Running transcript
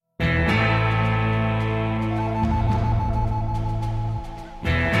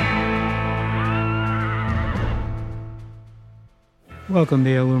Welcome to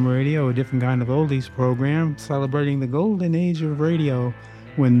Heirloom Radio, a different kind of oldies program celebrating the golden age of radio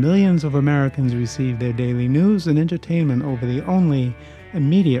when millions of Americans received their daily news and entertainment over the only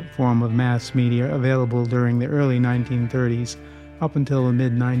immediate form of mass media available during the early 1930s up until the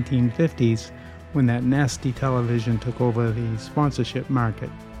mid-1950s when that nasty television took over the sponsorship market.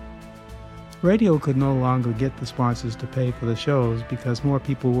 Radio could no longer get the sponsors to pay for the shows because more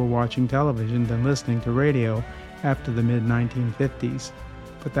people were watching television than listening to radio after the mid-1950s.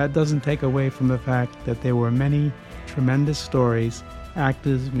 But that doesn't take away from the fact that there were many tremendous stories,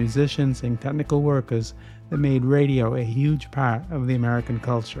 actors, musicians, and technical workers that made radio a huge part of the American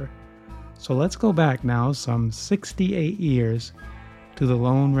culture. So let's go back now some 68 years to the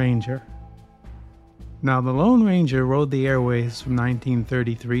Lone Ranger. Now, the Lone Ranger rode the airways from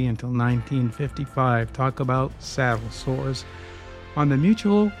 1933 until 1955. Talk about saddle sores. On the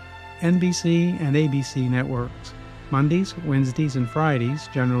Mutual, NBC, and ABC networks. Mondays, Wednesdays, and Fridays,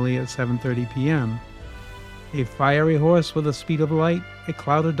 generally at 7:30 p.m. A fiery horse with the speed of light, a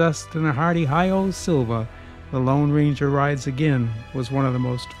cloud of dust, and a hearty hi-yo silver, the Lone Ranger Rides Again was one of the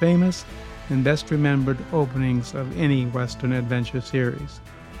most famous and best remembered openings of any Western adventure series.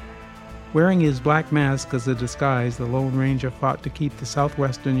 Wearing his black mask as a disguise, the Lone Ranger fought to keep the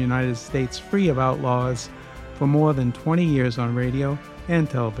southwestern United States free of outlaws for more than 20 years on radio and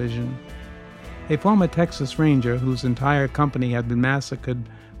television. A former Texas Ranger whose entire company had been massacred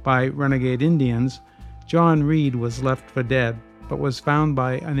by renegade Indians, John Reed was left for dead, but was found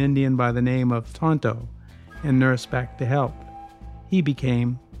by an Indian by the name of Tonto and nursed back to health. He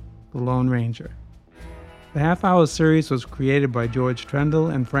became the Lone Ranger. The half-hour series was created by George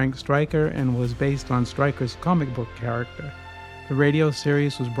Trendle and Frank Stryker and was based on Stryker's comic book character. The radio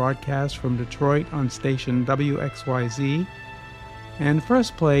series was broadcast from Detroit on station WXYZ and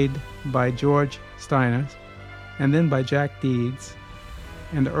first played by George Steiner and then by Jack Deeds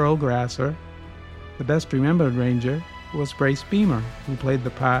and Earl Grasser. The best remembered Ranger was Brace Beemer, who played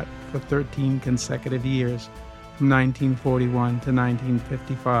the part for 13 consecutive years from 1941 to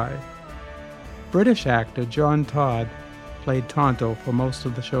 1955. British actor John Todd played Tonto for most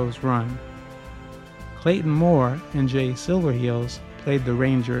of the show's run. Clayton Moore and Jay Silverheels played the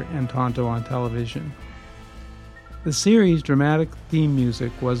Ranger and Tonto on television. The series' dramatic theme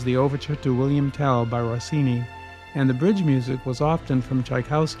music was the overture to William Tell by Rossini, and the bridge music was often from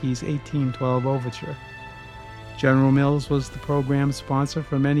Tchaikovsky's 1812 overture. General Mills was the program's sponsor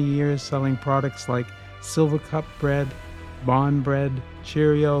for many years, selling products like Silver Cup bread, Bond bread,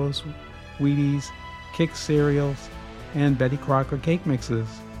 Cheerios, Wheaties, Kix cereals, and Betty Crocker cake mixes.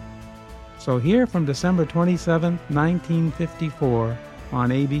 So here from December 27, 1954 on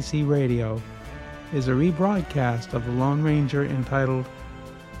ABC Radio is a rebroadcast of The Lone Ranger entitled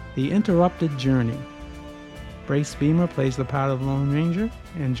The Interrupted Journey. Brace Beemer plays the part of Lone Ranger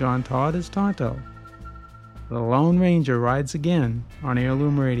and John Todd is Tonto. The Lone Ranger Rides Again on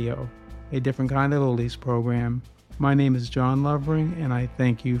Heirloom Radio, a different kind of oldies program. My name is John Lovering, and I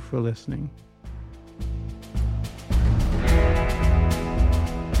thank you for listening.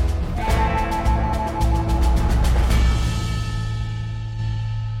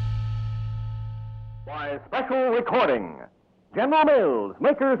 By special recording, General Mills,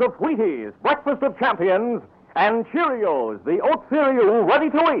 makers of Wheaties, Breakfast of Champions, and Cheerios, the oat cereal ready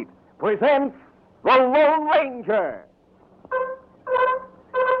to eat, presents The Lone Ranger.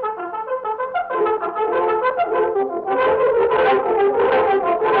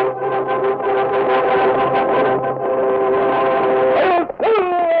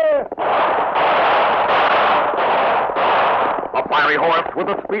 A fiery horse with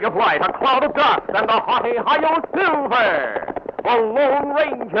the speed of light, a cloud of dust, and a haughty hi-yo silver, the Lone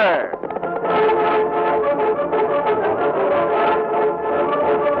Ranger.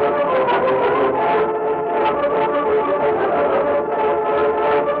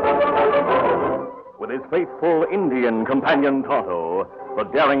 With his faithful Indian companion Tonto, the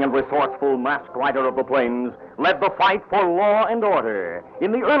daring and resourceful masked rider of the plains led the fight for law and order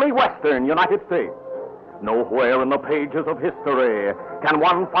in the early western United States. Nowhere in the pages of history can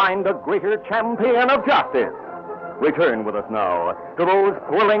one find a greater champion of justice. Return with us now to those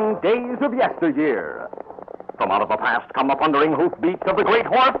thrilling days of yesteryear. From out of the past come the thundering hoofbeats of the great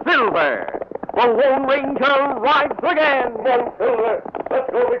horse Silver. The Lone Ranger rides again. Go, Silver! Let's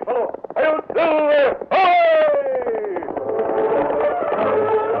go, big fellow! Hail, Silver! Hey!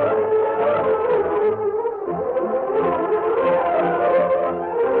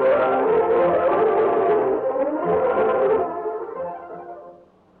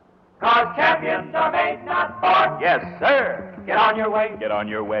 Cause champions are made, not bought. Yes, sir. Get on your way. Get on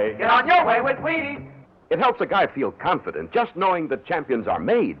your way. Get on your way with Wheaties. It helps a guy feel confident just knowing that champions are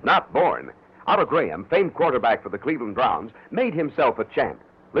made, not born. Otto Graham, famed quarterback for the Cleveland Browns, made himself a champ.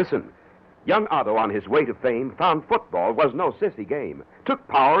 Listen, young Otto on his way to fame found football was no sissy game. Took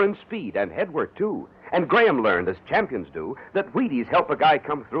power and speed and head work, too. And Graham learned, as champions do, that Wheaties help a guy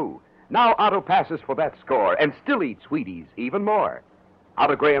come through. Now Otto passes for that score and still eats Wheaties even more.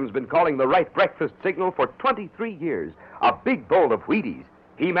 Otto Graham's been calling the right breakfast signal for 23 years. A big bowl of Wheaties.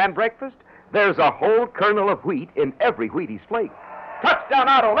 He-Man breakfast? There's a whole kernel of wheat in every Wheaties flake. Touchdown,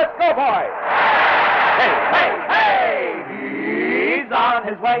 Otto. Let's go, boy. Hey, hey, hey! He's on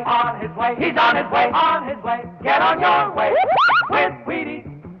his way, on his way. He's on his way, on his way. Get on your way with Wheaties.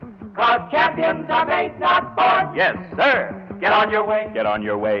 'Cause champions are made, not born. Yes, sir. Get on your way. Get on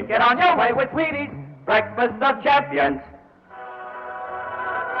your way. Get on your way with Wheaties. Breakfast of champions.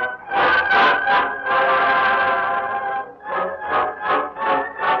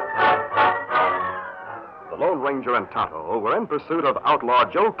 The Lone Ranger and Tonto were in pursuit of outlaw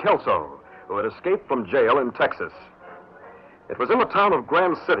Joe Kelso, who had escaped from jail in Texas. It was in the town of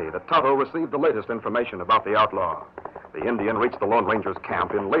Grand City that Tonto received the latest information about the outlaw. The Indian reached the Lone Ranger's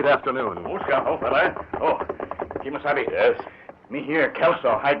camp in late afternoon. Scout, fella. Kimasabi. Yes? Me hear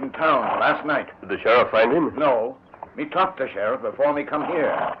Kelso hide in town last night. Did the sheriff find him? No. Me talk to sheriff before me come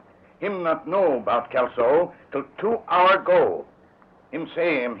here. Him not know about Kelso till 2 hour ago. Him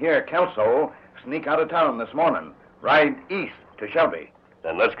say him hear Kelso sneak out of town this morning. Ride east to Shelby.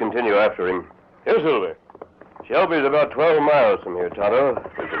 Then let's continue after him. Here, Silver. Shelby's about 12 miles from here, Tonto.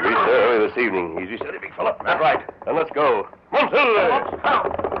 We could reach there early this evening. Easy, steady, big fella. That's right. Then let's go. Come on, Silver!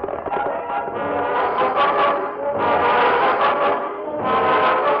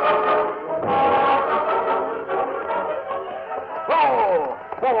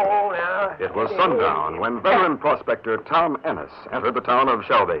 Whoa, now. It was sundown when veteran prospector Tom Ennis entered the town of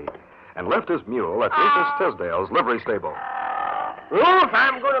Shelby and left his mule at Rufus Tisdale's livery stable. Ruth,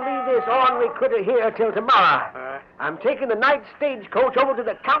 I'm going to leave this ornery critter here till tomorrow. I'm taking the night stagecoach over to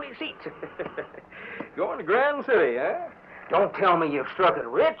the county seat. Going to Grand City, eh? Don't tell me you've struck it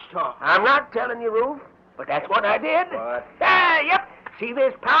rich, Tom. I'm not telling you, Ruth, but that's what I did. What? Yep. See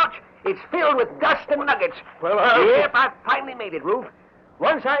this pouch? It's filled with dust and nuggets. Well, Yep, I finally made it, Ruth.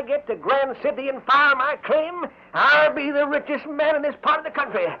 Once I get to Grand City and file my claim, I'll be the richest man in this part of the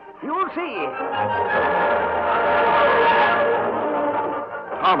country. You'll see.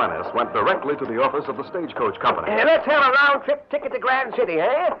 Tom Ennis went directly to the office of the stagecoach company. Let's have a round-trip ticket to Grand City,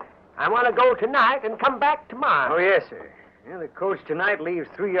 eh? I want to go tonight and come back tomorrow. Oh, yes, sir. Yeah, the coach tonight leaves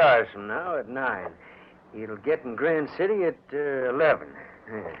 3 hours from now at 9. It'll get in Grand City at 11.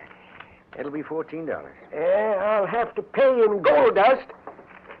 Yeah. It'll be $14. I'll have to pay in gold dust.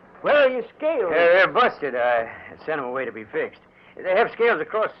 Where are your scales? They're busted. I sent them away to be fixed. They have scales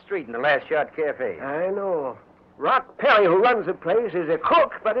across the street in the Last Shot Cafe. I know. Rock Perry, who runs the place, is a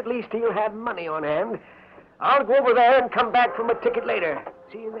crook, but at least he'll have money on hand. I'll go over there and come back for my ticket later.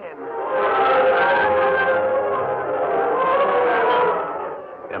 See you then.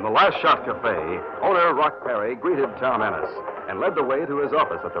 In the Last Shot Cafe, owner Rock Perry greeted Tom Ennis and led the way to his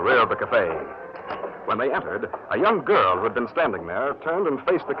office at the rear of the cafe. When they entered, a young girl who had been standing there turned and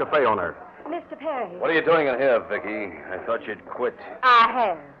faced the cafe owner. Mr. Perry. What are you doing in here, Vicky? I thought you'd quit. I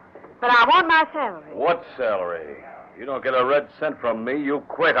have. But I want my salary. What salary? You don't get a red cent from me. You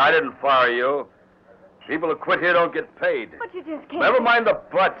quit. I didn't fire you. People who quit here don't get paid. But you just can't. Never mind the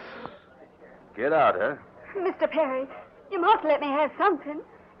buts. Get out, huh? Mr. Perry, you must let me have something.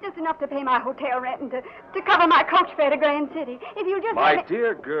 Just enough to pay my hotel rent and to cover my coach fare to Grand City. If you just My let me...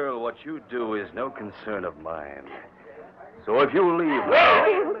 dear girl, what you do is no concern of mine. So if you leave now...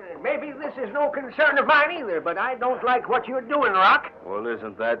 Well, maybe this is no concern of mine either, but I don't like what you're doing, Rock. Well,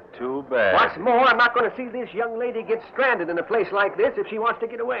 isn't that too bad? What's more, I'm not going to see this young lady get stranded in a place like this if she wants to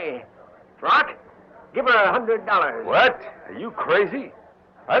get away. Rock, give her $100. What? Are you crazy?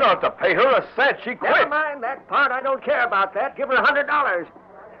 I don't have to pay her a cent. She quit. Never mind that part. I don't care about that. Give her $100.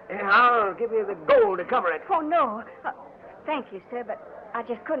 I'll give you the gold to cover it. Oh, no. Thank you, sir, but I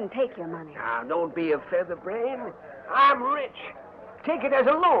just couldn't take your money. Now, don't be a featherbrain. I'm rich. Take it as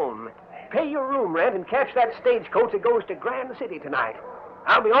a loan. Pay your room rent and catch that stagecoach that goes to Grand City tonight.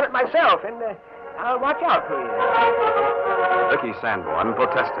 I'll be on it myself, and I'll watch out for you. Vicky Sanborn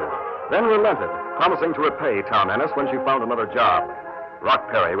protested, then relented, promising to repay Tom Ennis when she found another job. Rock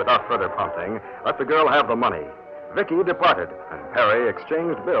Perry, without further prompting, let the girl have the money. Vicky departed, and Perry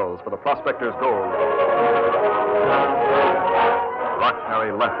exchanged bills for the prospector's gold. Rock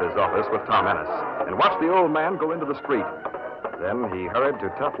Perry left his office with Tom Ennis and watched the old man go into the street. Then he hurried to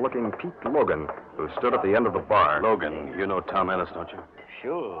tough-looking Pete Logan, who stood at the end of the bar. Logan, you know Tom Ennis, don't you?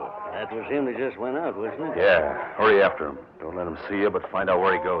 Sure. That was him that just went out, wasn't it? Yeah. Hurry after him. Don't let him see you, but find out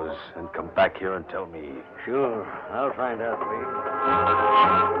where he goes. And come back here and tell me. Sure. I'll find out for you.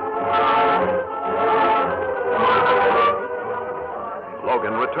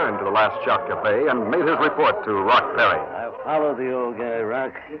 Logan returned to the Last Shot Cafe and made his report to Rock Perry. I followed the old guy,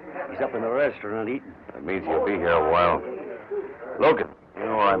 Rock. He's up in the restaurant eating. That means he'll be here a while. Logan, you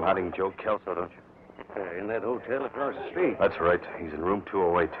know where I'm hiding Joe Kelso, don't you? In that hotel across the street. That's right. He's in room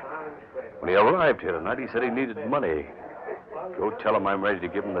 208. When he arrived here tonight, he said he needed money. Go tell him I'm ready to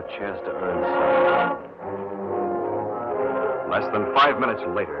give him the chance to earn some. Less than 5 minutes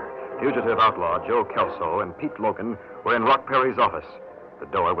later, fugitive outlaw Joe Kelso and Pete Logan were in Rock Perry's office. The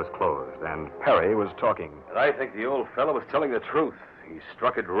door was closed, and Perry was talking. I think the old fellow was telling the truth. He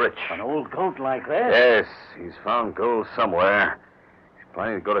struck it rich. An old goat like that? Yes, he's found gold somewhere. He's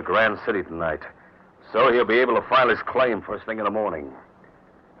planning to go to Grand City tonight. So he'll be able to file his claim first thing in the morning.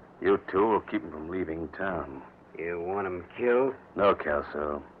 You two will keep him from leaving town. You want him killed? No,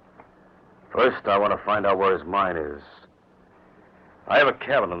 Kelso. First, I want to find out where his mine is. I have a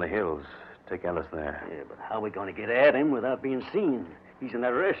cabin in the hills. Take Ennis there. Yeah, but how are we going to get at him without being seen? He's in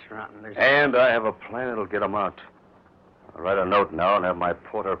that restaurant, and there's... And I have a plan that'll get him out. I'll write a note now and have my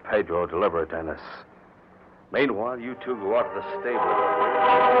porter Pedro deliver it to Ennis. Meanwhile, you two go out to the stable.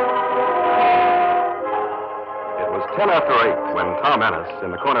 It was 10 after 8 when Tom Ennis, in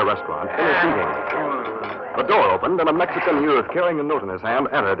the corner restaurant, finished eating. The door opened, and a Mexican youth carrying a note in his hand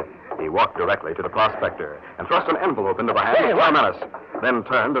entered. He walked directly to the prospector and thrust an envelope into the hand of Tom Ennis, then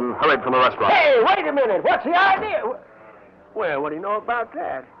turned and hurried from the restaurant. Hey, wait a minute. What's the idea? Well, what do you know about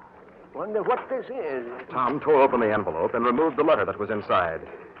that? Wonder what this is. Tom tore open the envelope and removed the letter that was inside.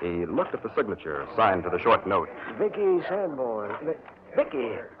 He looked at the signature signed to the short note. Vicky Sanborn.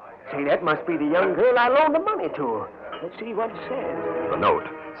 Vicky. Say, that must be the young girl I loaned the money to. Let's see what it says. The note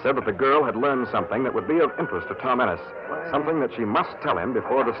said that the girl had learned something that would be of interest to Tom Ennis. Something that she must tell him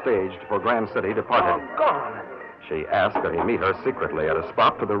before the stage for Grand City departed. Oh, God. She asked that he meet her secretly at a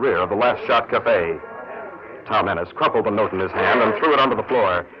spot to the rear of the Last Shot Cafe. Tom Ennis crumpled the note in his hand and threw it onto the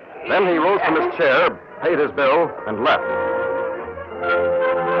floor. Then he rose from his chair, paid his bill, and left.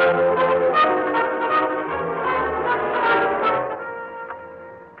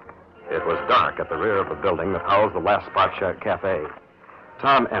 It was dark at the rear of the building that housed the Last Spot Cafe.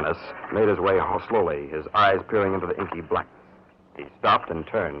 Tom Ennis made his way slowly, his eyes peering into the inky blackness. He stopped and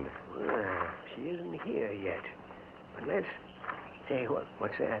turned. Well, she isn't here yet. But let's... Say,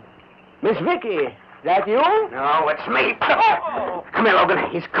 what's that? Miss Vicky, is that you? No, it's me. Come here, Logan.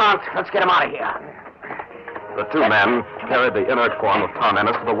 He's conked. Let's get him out of here. The two men carried the inert form of Tom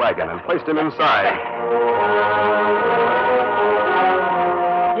Ennis to the wagon and placed him inside.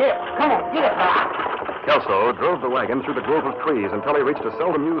 Yeah, come on, get it. Kelso drove the wagon through the grove of trees until he reached a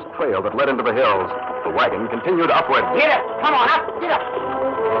seldom-used trail that led into the hills. The wagon continued upward. Get it. Come on, up. Get up.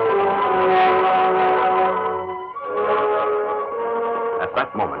 At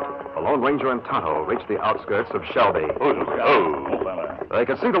that moment, the Lone Ranger and Tonto reached the outskirts of Shelby. They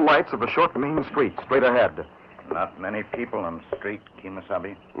could see the lights of the short main street straight ahead. Not many people on the street,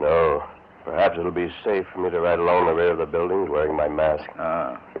 Kimasabi. No. Perhaps it'll be safe for me to ride along the rear of the buildings wearing my mask.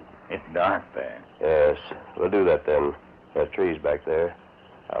 It's dark there. Yes, we'll do that then. There are trees back there.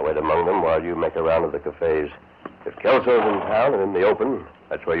 I'll wait among them while you make a round of the cafes. If Kelso's in town and in the open,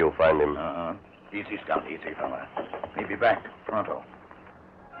 that's where you'll find him. Easy, Scout, easy, fella. He'll be back pronto.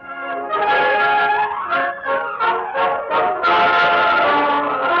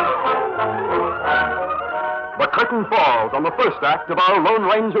 The curtain falls on the first act of our Lone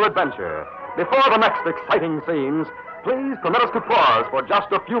Ranger adventure. Before the next exciting scenes, please permit us to pause for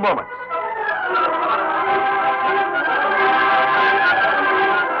just a few moments.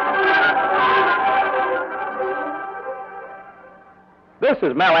 This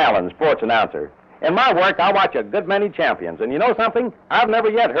is Mel Allen, sports announcer. In my work, I watch a good many champions. And you know something? I've never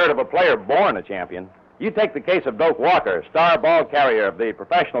yet heard of a player born a champion. You take the case of Doak Walker, star ball carrier of the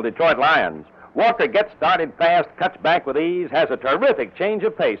professional Detroit Lions. Walker gets started fast, cuts back with ease, has a terrific change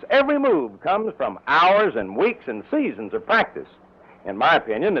of pace. Every move comes from hours and weeks and seasons of practice. In my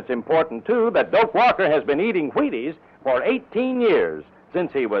opinion, it's important, too, that Doak Walker has been eating Wheaties for 18 years,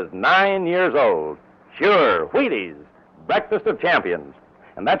 since he was 9 years old. Sure, Wheaties, breakfast of champions.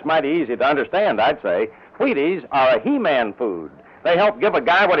 And that's mighty easy to understand, I'd say. Wheaties are a He-Man food. They help give a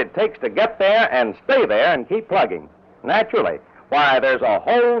guy what it takes to get there and stay there and keep plugging. Naturally. Why, there's a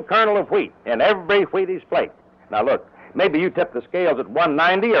whole kernel of wheat in every Wheaties plate. Now, look, maybe you tip the scales at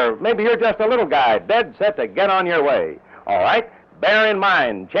 190, or maybe you're just a little guy dead set to get on your way. All right? Bear in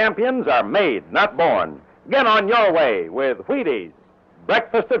mind, champions are made, not born. Get on your way with Wheaties,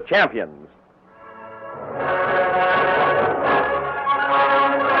 Breakfast of Champions.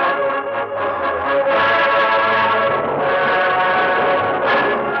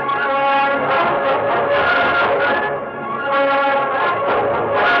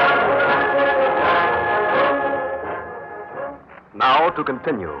 Now to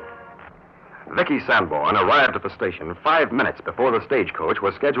continue. Vicky Sanborn arrived at the station 5 minutes before the stagecoach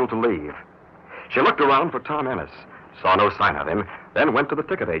was scheduled to leave. She looked around for Tom Ennis, saw no sign of him, then went to the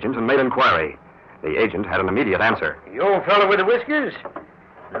ticket agent and made inquiry. The agent had an immediate answer. The old fellow with the whiskers?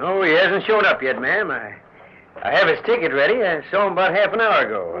 No, he hasn't showed up yet, ma'am. I have his ticket ready. I saw him about half an hour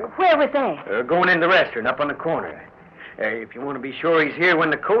ago. Where was that? Going in the restaurant up on the corner. If you want to be sure he's here when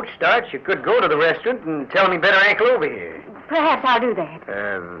the coach starts, you could go to the restaurant and tell him he better ankle over here. Perhaps I'll do that.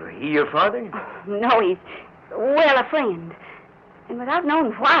 He your father? No, he's, well, a friend. And without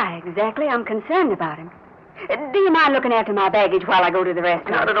knowing why exactly, I'm concerned about him. Do you mind looking after my baggage while I go to the restaurant?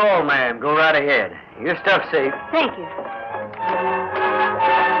 Not at all, ma'am. Go right ahead. Your stuff's safe. Thank you.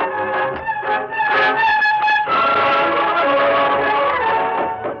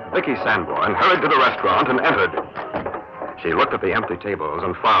 Vicky Sanborn hurried to the restaurant and entered. She looked at the empty tables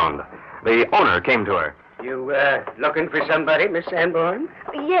and frowned. The owner came to her. You, looking for somebody, Miss Sanborn?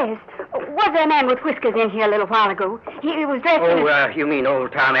 Yes. Was there a man with whiskers in here a little while ago? He was dressed in... You mean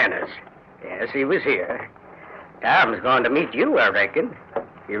old Tom Ennis? Yes, he was here. Tom's going to meet you, I reckon.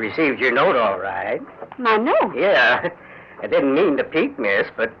 He received your note all right. My note? Yeah. I didn't mean to peek, miss,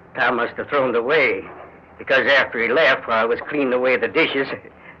 but Tom must have thrown it away. Because after he left, while I was cleaning away the dishes,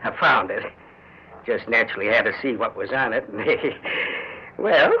 I found it. Just naturally had to see what was on it.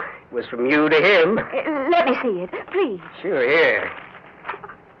 Well, it was from you to him. Let me see it, please. Sure, here.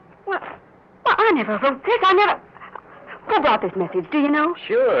 Well, I never wrote this. Who brought this message, do you know?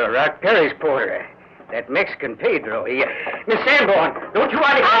 Sure, Rock Perry's porter. That Mexican Pedro. Miss Sanborn, don't you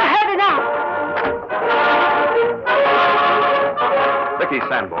want to... I've had enough. Vicky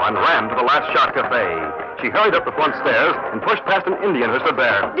Sanborn ran to the Last Shot Cafe. She hurried up the front stairs and pushed past an Indian who stood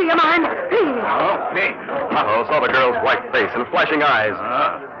there. Do you mind? Please. Oh, me. Tonto saw the girl's white face and flashing eyes.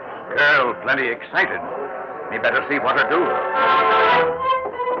 Girl, plenty excited. Me better see what her do.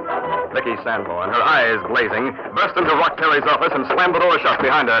 Vicky Sanborn, her eyes blazing, burst into Rock Perry's office and slammed the door shut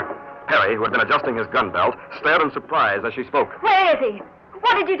behind her. Perry, who had been adjusting his gun belt, stared in surprise as she spoke. Where is he?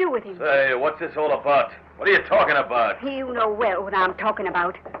 What did you do with him? Say, what's this all about? What are you talking about? You know well what I'm talking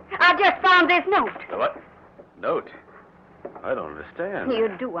about. I just found this note. What? Note? I don't understand. You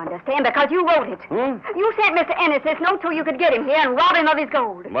do understand because you wrote it. You sent Mr. Ennis this note so you could get him here and rob him of his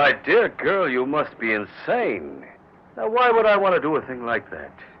gold. My dear girl, you must be insane. Now, why would I want to do a thing like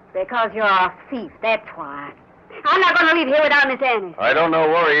that? Because you're a thief, that's why. I'm not going to leave here without Miss Ennis. I don't know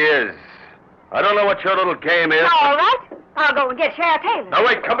where he is. I don't know what your little game is. All right. I'll go and get Sheriff Taylor. Now,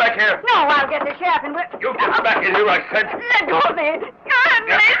 wait, come back here. No, I'll get the sheriff and we'll... You get back in here, I said. Let go of me.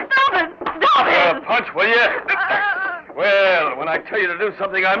 Stop it. Stop it. Punch, will you? Well, when I tell you to do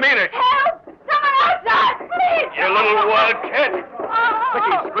something, I mean it. Help! Someone outside, please! You little wildcat.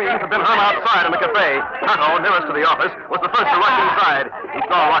 Vicky's screams had been heard outside in the cafe. Tonto, nearest to the office, was the first to rush inside. He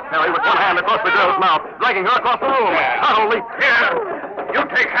saw Rock Perry with one hand across the girl's mouth, dragging her across the room. Tonto leaped. Here. You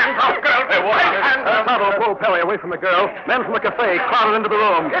take hands off, girl. Hey, what? Tonto pulled Perry away from the girl. Men from the cafe crowded into the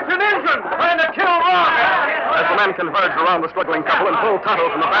room. It's an engine trying to kill Rock. As the men converged around the struggling couple and pulled Tonto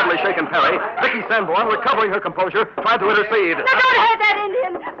from the badly shaken Perry, Vicky Sanborn, recovering her composure, tried to intercede. Now, don't hurt that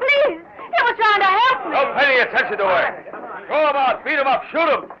Indian. Please. He was trying to help me. Don't pay any attention to her. Throw him out, beat him up, shoot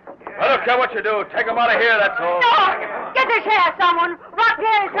him. I don't care what you do. Take him out of here, that's all. No! Get the sheriff, someone. Rock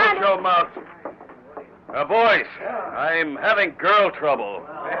Perry's trying Close your mouth. Now, boys, I'm having girl trouble.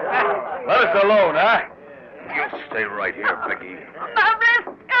 Let us alone, huh? You stay right here, Vicky. My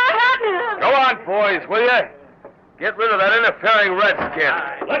wrist. Go on, boys, will you? Get rid of that interfering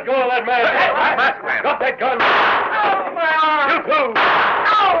redskin. Let go of that man. Masked man. Drop that gun. You too.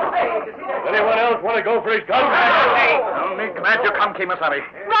 Anyone else want to go for his gun? Only glad you come, Kemosabe.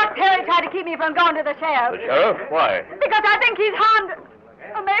 Rock Perry tried to keep me from going to the sheriff. The sheriff? Why? Because I think he's harmed,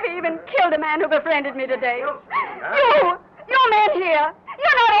 or maybe even killed a man who befriended me today. You men here,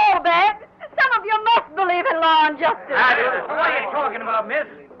 you're not all bad. Some of you must believe in law and justice. What are you talking about, miss?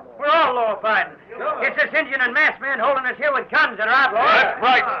 We're all law-abiding. It's this Indian and masked man holding us here with guns that are outlaws. That's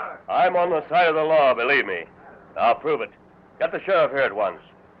right. I'm on the side of the law, believe me. I'll prove it. Get the sheriff here at once.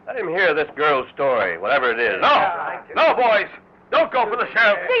 Let him hear this girl's story, whatever it is. No, boys. Don't go for the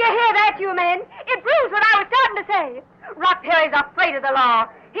sheriff. Do you hear that, you men? It proves what I was starting to say. Rock Perry's afraid of the law.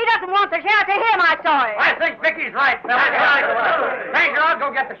 He doesn't want the sheriff to hear my story. I think Vicky's right, Phil. Ranger, I'll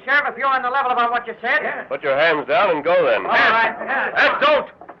go get the sheriff if you're on the level about what you said. Put your hands down and go then. All right. Don't.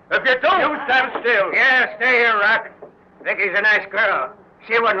 If you don't, you stand still. Yeah, stay here, Rock. Vicky's a nice girl.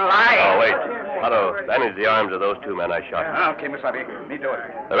 She wouldn't lie. Oh, wait. Otto, bandage the arms of those two men I shot. Okay, Misabi. Me do it.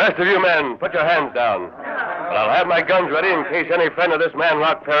 The rest of you men, put your hands down. But I'll have my guns ready in case any friend of this man,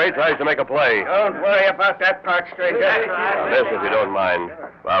 Rock Perry, tries to make a play. Don't worry about that part, stranger. Now, this, if you don't mind.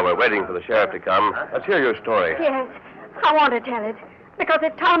 While we're waiting for the sheriff to come, let's hear your story. Yes, I want to tell it. Because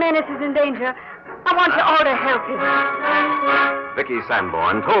if Tom Ennis is in danger, I want you all to help him. Vicky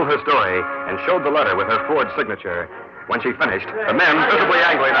Sanborn told her story and showed the letter with her forged signature. When she finished, the men, visibly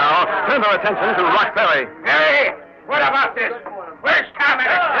angry now, turned their attention to Rock Perry. Hey, what about this? Where's Tom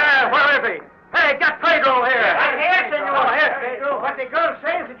Ennis? Where is he? Hey, get Pedro here. I'm here, senor. Yes, Pedro. What the girl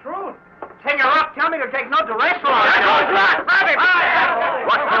says is true. Senor Rock, tell me to take no duress for it. Rock Perry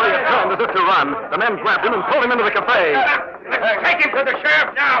had turned as if to run. The men grabbed him and pulled him into the cafe. Let's take him to the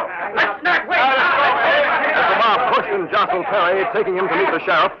sheriff now. Let's not wait. As the mob pushed and jostled Perry, taking him to meet the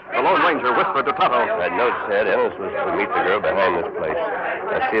sheriff, the Lone Ranger whispered to Tonto. That note said Ennis was to meet the girl behind this place.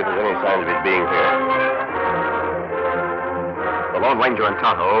 Let's see if there's any signs of his being here. The Lone Ranger and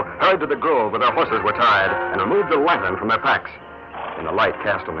Tonto hurried to the grove where their horses were tied and removed the lantern from their packs. In the light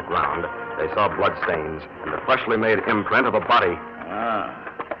cast on the ground, they saw bloodstains and the freshly made imprint of a body.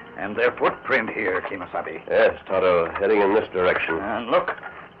 And their footprint here, Kimasabi. Yes, Tonto, heading in this direction. And look,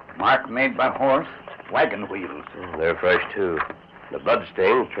 mark made by horse, wagon wheels. They're fresh, too. The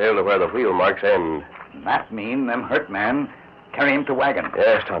bloodstains trail to where the wheel marks end. That mean them hurt man carry him to wagon.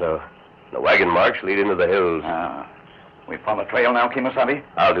 Yes, Tonto. The wagon marks lead into the hills. We follow trail now, Kimasabi?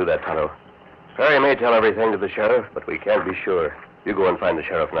 I'll do that, Tonto. Perry may tell everything to the sheriff, but we can't be sure. You go and find the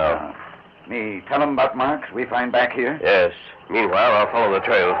sheriff now. Me tell him about marks we find back here? Yes. Meanwhile, I'll follow the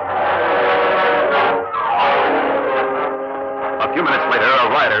trail. A few minutes later, a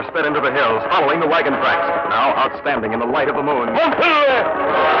rider sped into the hills, following the wagon tracks, now outstanding in the light of the moon.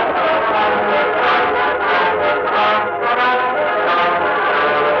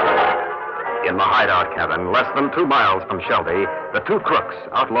 In the hideout cabin, less than 2 miles from Shelby, the two crooks,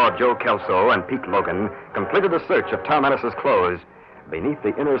 Outlaw Joe Kelso and Pete Logan, completed a search of Tom Ennis's clothes. Beneath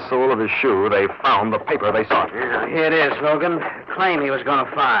the inner sole of his shoe, they found the paper they sought. Here it is, Logan. Claim he was going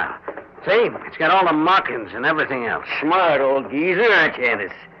to file. See, it's got all the markings and everything else. Smart old geezer, aren't you,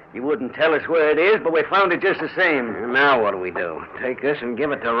 Ennis? You wouldn't tell us where it is, but we found it just the same. Now what do we do? Take this and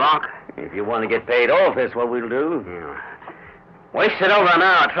give it to Rock? If you want to get paid off, that's what we'll do. Yeah. Wasted over an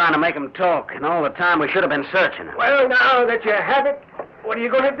hour trying to make him talk, and all the time we should have been searching him. Well, now that you have it, what are you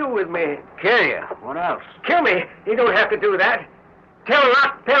going to do with me? Kill you. What else? Kill me? You don't have to do that. Tell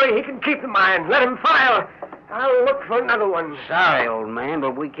Rock Perry he can keep the mine. Let him file. I'll look for another one. Sorry, old man,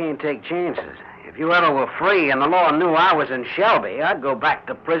 but we can't take chances. If you ever were free and the law knew I was in Shelby, I'd go back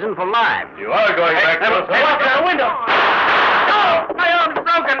to prison for life. You are going back to us. Hey, look out the window. Oh, my arm's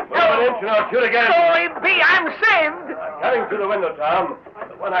broken. Inch and I'll shoot again. Glory be, I'm saved. Cutting through the window, Tom.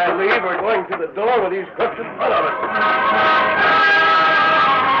 But when I leave, we're going to the door with these crooks in front of us.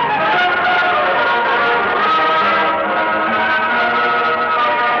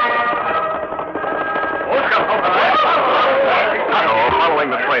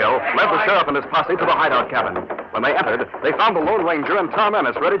 The trail led the sheriff and his posse to the hideout cabin. When they entered, they found the Lone Ranger and Tom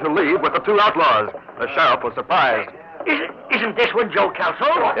Ennis ready to leave with the two outlaws. The sheriff was surprised. Isn't this one Joe Kelso?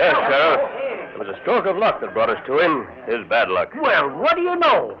 Yes, Sheriff. It was a stroke of luck that brought us to him. His bad luck. Well, what do you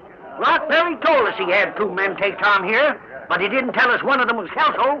know? Rock Perry told us he had two men take Tom here, but he didn't tell us one of them was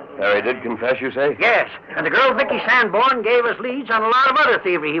Kelso. Perry did confess, you say? Yes, and the girl Vicky Sanborn gave us leads on a lot of other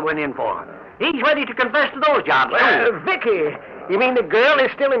thievery he went in for. He's ready to confess to those jobs, too. Vicky, you mean the girl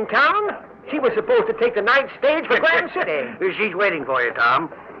is still in town? She was supposed to take the night stage for Grand City. She's waiting for you,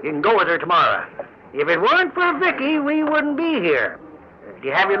 Tom. You can go with her tomorrow. If it weren't for Vicky, we wouldn't be here. Do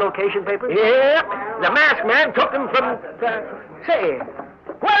you have your location papers? Yep. The masked man took them from... Say,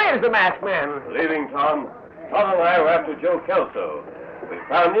 where is the masked man? Leaving, Tom. Tom and I were after Joe Kelso. We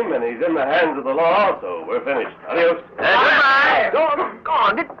found him, and he's in the hands of the law, so we're finished. Adios. Bye-bye. Go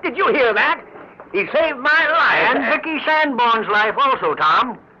on. Did you hear that? He saved my life. And Vicky Sanborn's life also,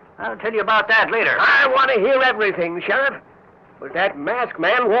 Tom. I'll tell you about that later. I want to hear everything, Sheriff. But that masked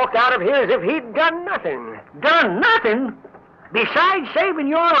man walked out of here as if he'd done nothing. Done nothing? Besides saving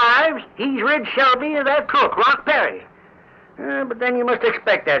your lives, he's rid Shelby of that crook, Rock Perry. But then you must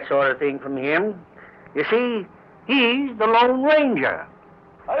expect that sort of thing from him. You see, he's the Lone Ranger.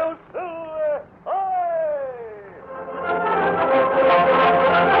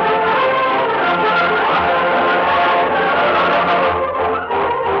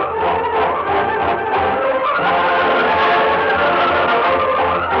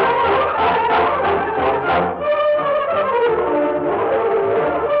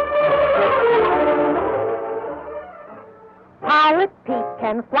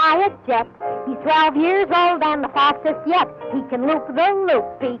 jet. He's 12 years old and the fastest yet. He can loop the loop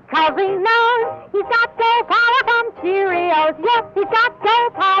because he knows he's got go power from Cheerios. Yes, he's got go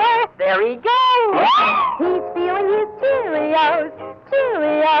power. There he goes. He's feeling his Cheerios,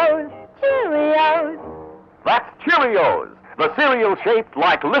 Cheerios, Cheerios. That's Cheerios, the cereal shaped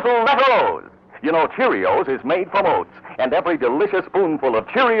like little letter O's. You know, Cheerios is made from oats, and every delicious spoonful of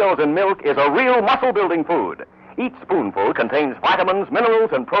Cheerios in milk is a real muscle-building food. Each spoonful contains vitamins, minerals,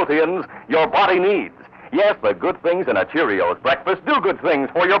 and proteins your body needs. Yes, the good things in a Cheerios breakfast do good things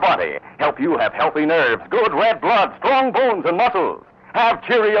for your body. Help you have healthy nerves, good red blood, strong bones, and muscles. Have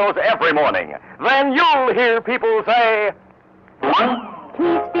Cheerios every morning. Then you'll hear people say,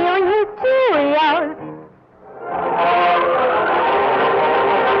 he's feeling his Cheerios.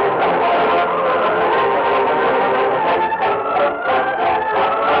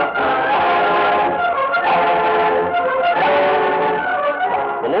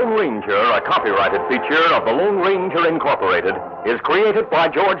 The Lone Ranger, a copyrighted feature of the Lone Ranger Incorporated, is created by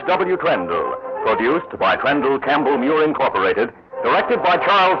George W. Trendle, produced by Trendle Campbell Muir Incorporated, directed by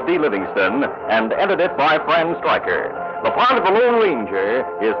Charles D. Livingston, and edited by Fran Stryker. The part of the Lone Ranger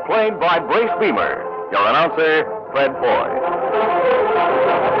is played by Brace Beamer. Your announcer, Fred Foy.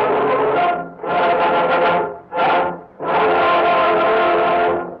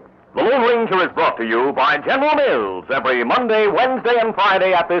 The Lone Ranger is brought to you by General Mills every Monday, Wednesday, and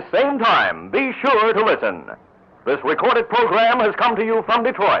Friday at this same time. Be sure to listen. This recorded program has come to you from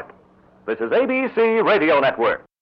Detroit. This is ABC Radio Network.